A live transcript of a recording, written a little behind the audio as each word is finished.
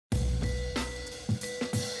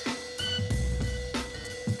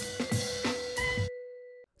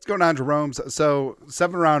What's going on, Jerome's? So,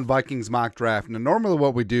 7-round Vikings mock draft. Now, normally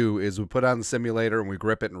what we do is we put on the simulator and we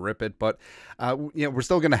grip it and rip it, but we're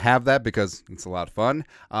still going to have that because it's a lot of fun.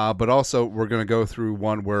 But also, we're going to go through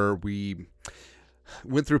one where we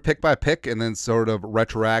went through pick by pick and then sort of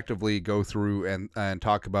retroactively go through and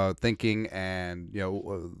talk about thinking and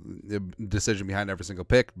the decision behind every single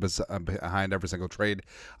pick, behind every single trade,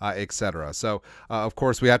 etc. So of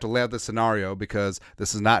course we have to lay out the scenario because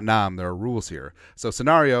this is not NAM. There are rules here. So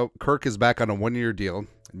scenario: Kirk is back on a 1-year deal.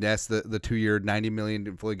 Yes, the 2-year $90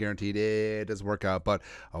 million fully guaranteed. It doesn't work out, but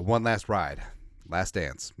one last ride, last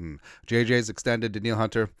dance. JJ's extended. Danielle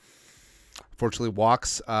Hunter fortunately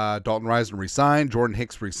walks. Dalton Risner re-signed. Jordan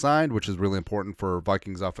Hicks re-signed, which is really important for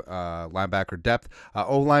Vikings off linebacker depth.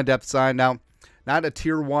 O-line depth signed. Now, not a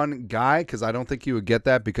tier 1 guy because I don't think you would get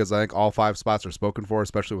that because I think all 5 spots are spoken for,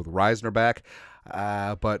 especially with Risner back.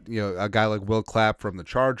 But a guy like Will Clapp from the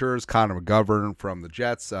Chargers, Connor McGovern from the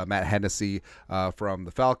Jets, Matt Hennessy from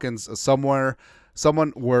the Falcons,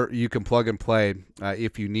 someone where you can plug and play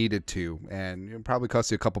if you needed to, and it'll probably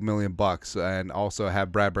cost you a couple $1,000,000, and also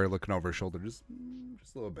have Bradbury looking over his shoulder just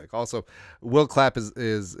a little bit. Also, Will Clapp is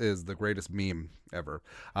the greatest meme ever,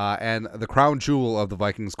 and the crown jewel of the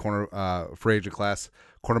Vikings corner free agent class,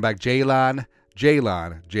 cornerback Jalen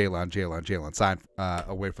signed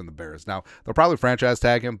away from the Bears. Now they'll probably franchise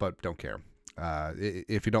tag him, but don't care.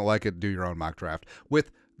 If you don't like it, do your own mock draft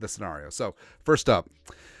with the scenario. So first up.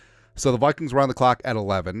 So the Vikings were on the clock at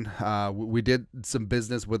 11. We did some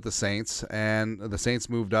business with the Saints, and the Saints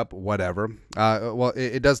moved up, whatever. Well,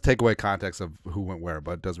 it does take away context of who went where,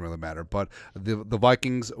 but it doesn't really matter. But the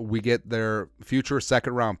Vikings, we get their future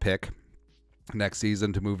second-round pick next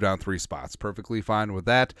season to move down 3 spots. Perfectly fine with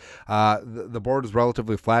that. The board is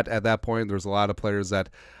relatively flat at that point. There's a lot of players that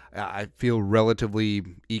I feel relatively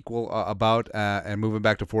equal about, and moving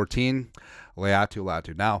back to 14,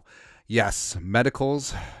 Latu. Now, yes,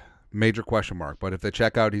 medicals, major question mark, but if they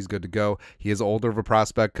check out, he's good to go. He is older of a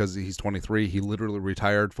prospect because he's 23. He literally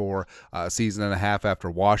retired for a season and a half after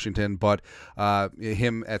Washington, but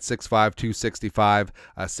him at 6'5", 265,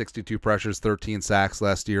 62 pressures, 13 sacks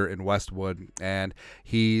last year in Westwood, and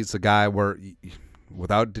he's a guy where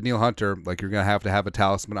without Danielle Hunter, like, you're going to have a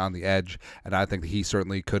talisman on the edge, and I think that he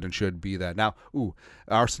certainly could and should be that. Now,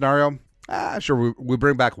 our scenario, sure, we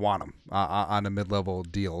bring back Wanham on a mid-level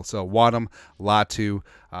deal. So Wanham, Latu,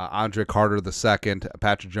 Andre Carter II,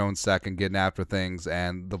 Patrick Jones II, getting after things,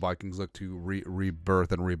 and the Vikings look to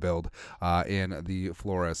rebirth and rebuild in the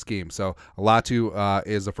Flores scheme. So Latu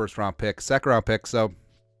is a first-round pick, second-round pick. So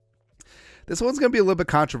this one's going to be a little bit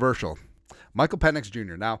controversial. Michael Penix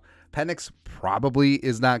Jr. Now, Penix probably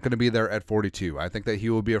is not going to be there at 42. I think that he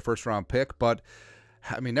will be a first-round pick, but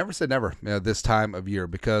I mean, never say never this time of year,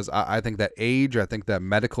 because I think that age, I think that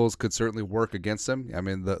medicals could certainly work against him. I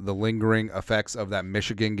mean, the lingering effects of that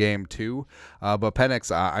Michigan game too. But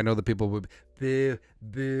Penix, I know that people would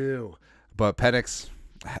boo, but Penix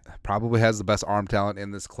probably has the best arm talent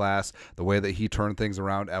in this class. The way that he turned things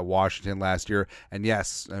around at Washington last year, and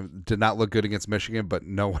yes, did not look good against Michigan, but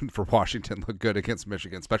no one for Washington looked good against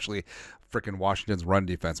Michigan, especially freaking Washington's run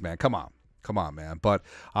defense, man. Come on, man. But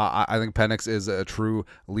I think Penix is a true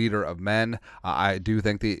leader of men. I do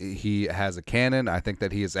think that he has a cannon. I think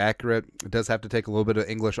that he is accurate. It does have to take a little bit of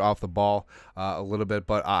English off the ball a little bit,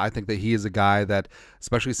 but I think that he is a guy that,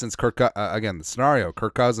 especially since again, the scenario,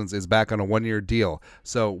 Kirk Cousins is back on a 1-year deal.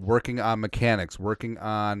 So working on mechanics, working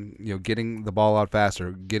on getting the ball out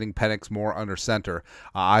faster, getting Penix more under center,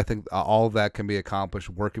 I think all of that can be accomplished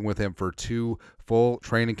working with him for 2 full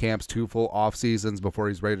training camps, 2 full off seasons before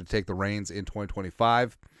he's ready to take the reins in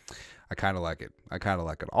 2025. I kind of like it.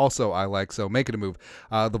 Also, so making a move.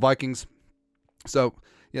 The Vikings. So,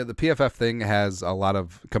 the PFF thing has a lot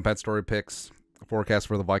of compensatory picks. Forecast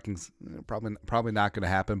for the Vikings, probably not going to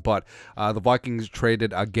happen. But the Vikings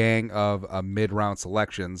traded a gang of mid-round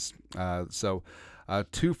selections.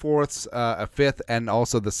 2 fourths, a 5th, and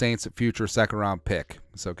also the Saints' future second-round pick.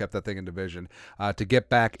 So kept that thing in division. To get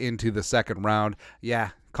back into the second round,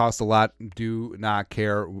 cost a lot. Do not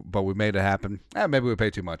care, but we made it happen. Maybe we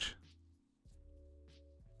paid too much.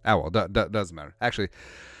 Doesn't matter. Actually,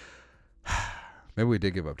 maybe we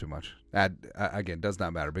did give up too much. Again, does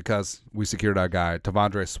not matter because we secured our guy,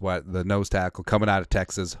 Tavondre Sweat, the nose tackle coming out of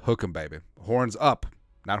Texas. Hook him, baby. Horns up,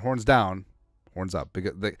 not horns down. Horns up.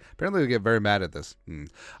 Because apparently they get very mad at this.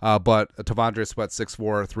 But Tavondre Sweat, 6'4",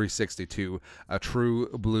 362, a true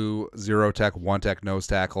blue 0-tech, 1-tech nose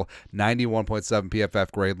tackle, 91.7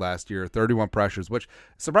 PFF grade last year, 31 pressures, which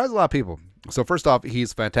surprised a lot of people. So first off,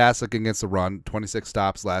 he's fantastic against the run, 26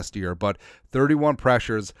 stops last year, but 31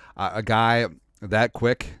 pressures, a guy that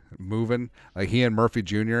quick, moving. Like, he and Murphy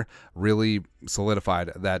Jr. really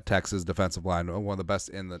solidified that Texas defensive line, one of the best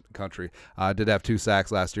in the country. Did have 2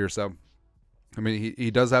 sacks last year, so I mean,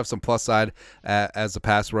 he does have some plus side as a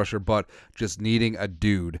pass rusher, but just needing a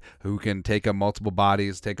dude who can take up multiple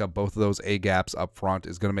bodies, take up both of those A gaps up front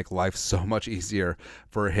is going to make life so much easier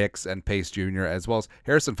for Hicks and Pace Jr., as well as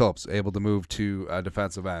Harrison Phillips, able to move to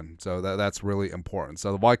defensive end. So that's really important.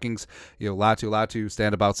 So the Vikings, Latu,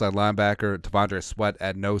 stand-up outside linebacker, T'Vondre Sweat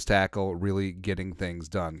at nose tackle, really getting things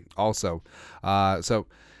done. Also, so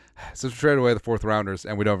since we traded away the 4th rounders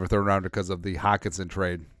and we don't have a 3rd rounder because of the Hockenson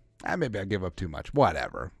trade, maybe I give up too much.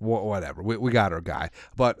 Whatever. We got our guy.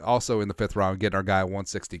 But also in the 5th round, getting our guy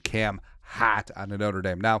 160, Cam Hart on the Notre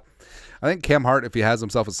Dame. Now, I think Cam Hart, if he has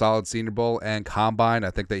himself a solid Senior Bowl and Combine,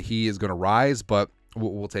 I think that he is going to rise, but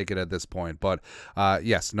we'll take it at this point. But,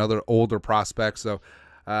 yes, another older prospect. So,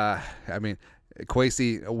 I mean,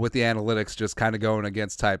 Kwesi with the analytics just kind of going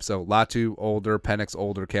against type. So, Latu older, Penix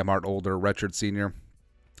older, Cam Hart older, redshirt senior.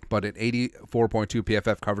 But an 84.2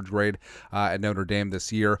 PFF coverage grade at Notre Dame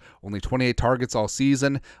this year. Only 28 targets all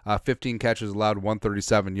season, 15 catches allowed,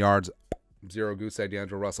 137 yards, 0 goose egg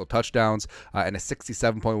D'Angelo Russell touchdowns, and a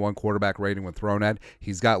 67.1 quarterback rating when thrown at.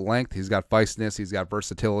 He's got length, he's got feistiness, he's got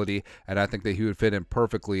versatility, and I think that he would fit in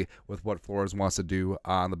perfectly with what Flores wants to do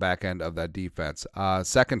on the back end of that defense.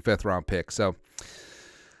 2nd, 5th round pick. So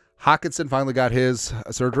Hockenson finally got his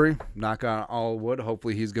surgery. Knock on all wood.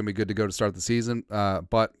 Hopefully he's going to be good to go to start the season.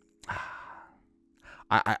 But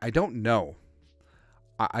I don't know.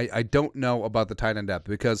 I don't know about the tight end depth,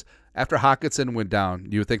 because after Hockenson went down,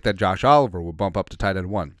 you would think that Josh Oliver would bump up to tight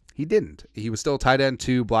end 1. He didn't. He was still tight end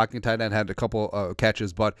 2, blocking tight end, had a couple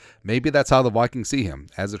catches, but maybe that's how the Vikings see him,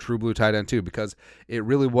 as a true blue tight end 2, because it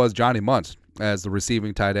really was Johnny Munt as the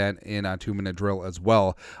receiving tight end in a 2-minute drill as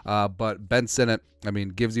well. But Ben Sinnott, I mean,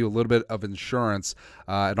 gives you a little bit of insurance.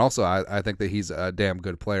 And also, I think that he's a damn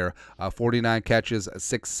good player. 49 catches,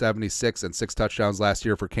 676, and 6 touchdowns last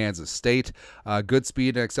year for Kansas State. Good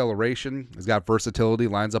speed and acceleration. He's got versatility,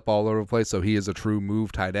 lines up all over the place, so he is a true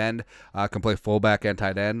move tight end. Can play fullback and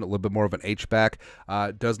tight end, a little bit more of an H-back.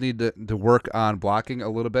 Does need to work on blocking a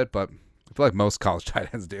little bit, but I feel like most college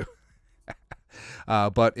tight ends do.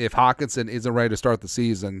 But if Hockenson isn't ready to start the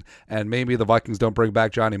season, and maybe the Vikings don't bring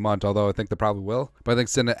back Johnny Munt, although I think they probably will, but I think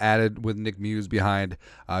Sinnott added with Nick Muse behind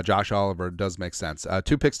Josh Oliver does make sense.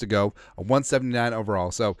 2 picks to go, a 179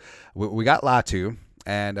 overall. So we got Latu,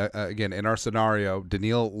 and again, in our scenario,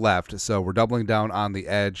 Daniil left, so we're doubling down on the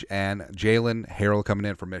edge, and Jalen Harrell coming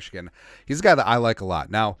in from Michigan. He's a guy that I like a lot.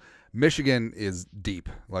 Now, Michigan is deep.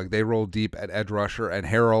 Like, they roll deep at edge rusher, and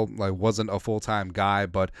Harrell wasn't a full-time guy,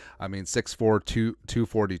 but I mean 6'4",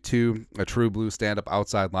 242, a true blue stand-up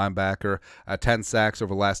outside linebacker, 10 sacks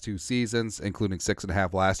over the last 2 seasons, including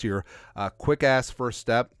 6.5 last year. Quick-ass first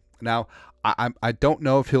step. Now, I don't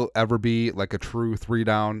know if he'll ever be like a true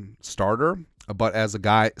 3-down starter, but as a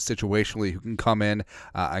guy situationally who can come in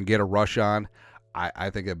and get a rush on, I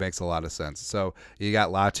think it makes a lot of sense. So you got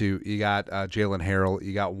Latu, you got Jalen Harrell,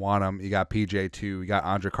 you got Wanham, you got PJ2, you got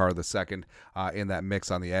Andre Carr II in that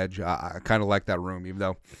mix on the edge. I kind of like that room, even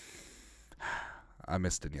though I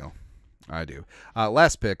miss Daniil. I do.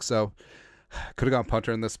 Last pick, so could have gone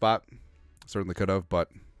punter in this spot. Certainly could have, but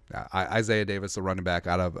Isaiah Davis, the running back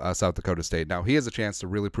out of South Dakota State. Now, he has a chance to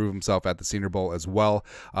really prove himself at the Senior Bowl as well,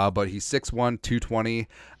 but he's 6'1", 220.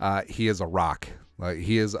 He is a rock.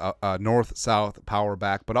 He is a north-south power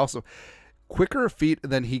back, but also quicker feet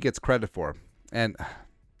than he gets credit for. And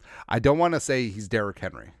I don't want to say he's Derrick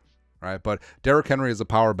Henry, right? But Derrick Henry is a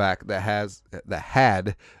power back that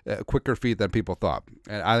had quicker feet than people thought.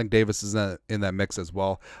 And I think Davis is in that mix as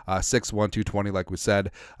well. 6'1", 220, like we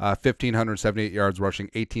said. 1,578 yards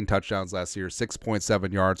rushing, 18 touchdowns last year,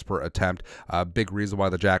 6.7 yards per attempt. Big reason why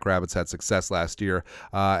the Jackrabbits had success last year.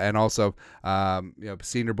 And also,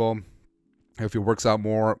 Senior Bowl, if he works out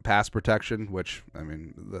more pass protection, which, I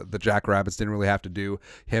mean, the Jackrabbits didn't really have to do,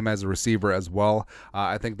 him as a receiver as well.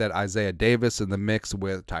 I think that Isaiah Davis in the mix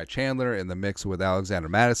with Ty Chandler, in the mix with Alexander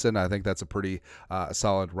Madison, I think that's a pretty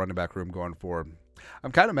solid running back room going forward.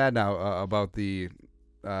 I'm kind of mad now about the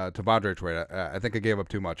T'Vondre trade. I think I gave up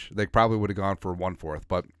too much. They probably would have gone for 1/4,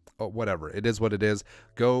 but whatever. It is what it is.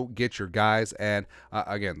 Go get your guys. And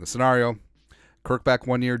again, the scenario: Kirk back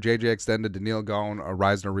 1 year, JJ extended, Daniil gone,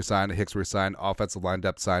 Reisner resigned, Hicks resigned, offensive line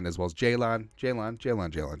depth signed, as well as Jalen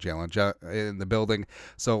in the building.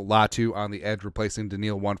 So Latu on the edge replacing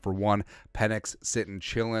Daniil 1-for-1. Penix sitting,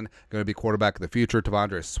 chilling, going to be quarterback of the future.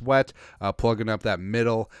 T'Vondre Sweat plugging up that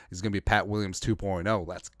middle. He's going to be Pat Williams 2.0.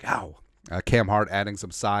 Let's go. Cam Hart adding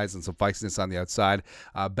some size and some feistiness on the outside.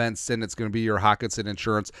 Ben Sinnott's going to be your Hockenson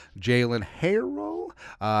insurance. Jalen Harrell,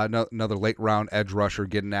 another late-round edge rusher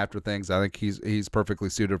getting after things. I think he's perfectly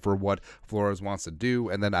suited for what Flores wants to do.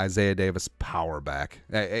 And then Isaiah Davis, power back.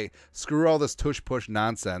 Hey, screw all this tush-push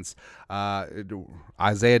nonsense.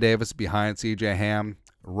 Isaiah Davis behind C.J. Ham,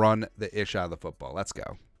 run the ish out of the football. Let's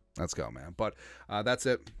go, man. But that's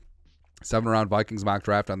it. 7-round Vikings mock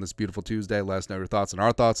draft on this beautiful Tuesday. Let us know your thoughts and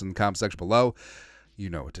our thoughts in the comment section below.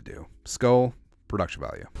 You know what to do. Skull, production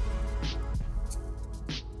value.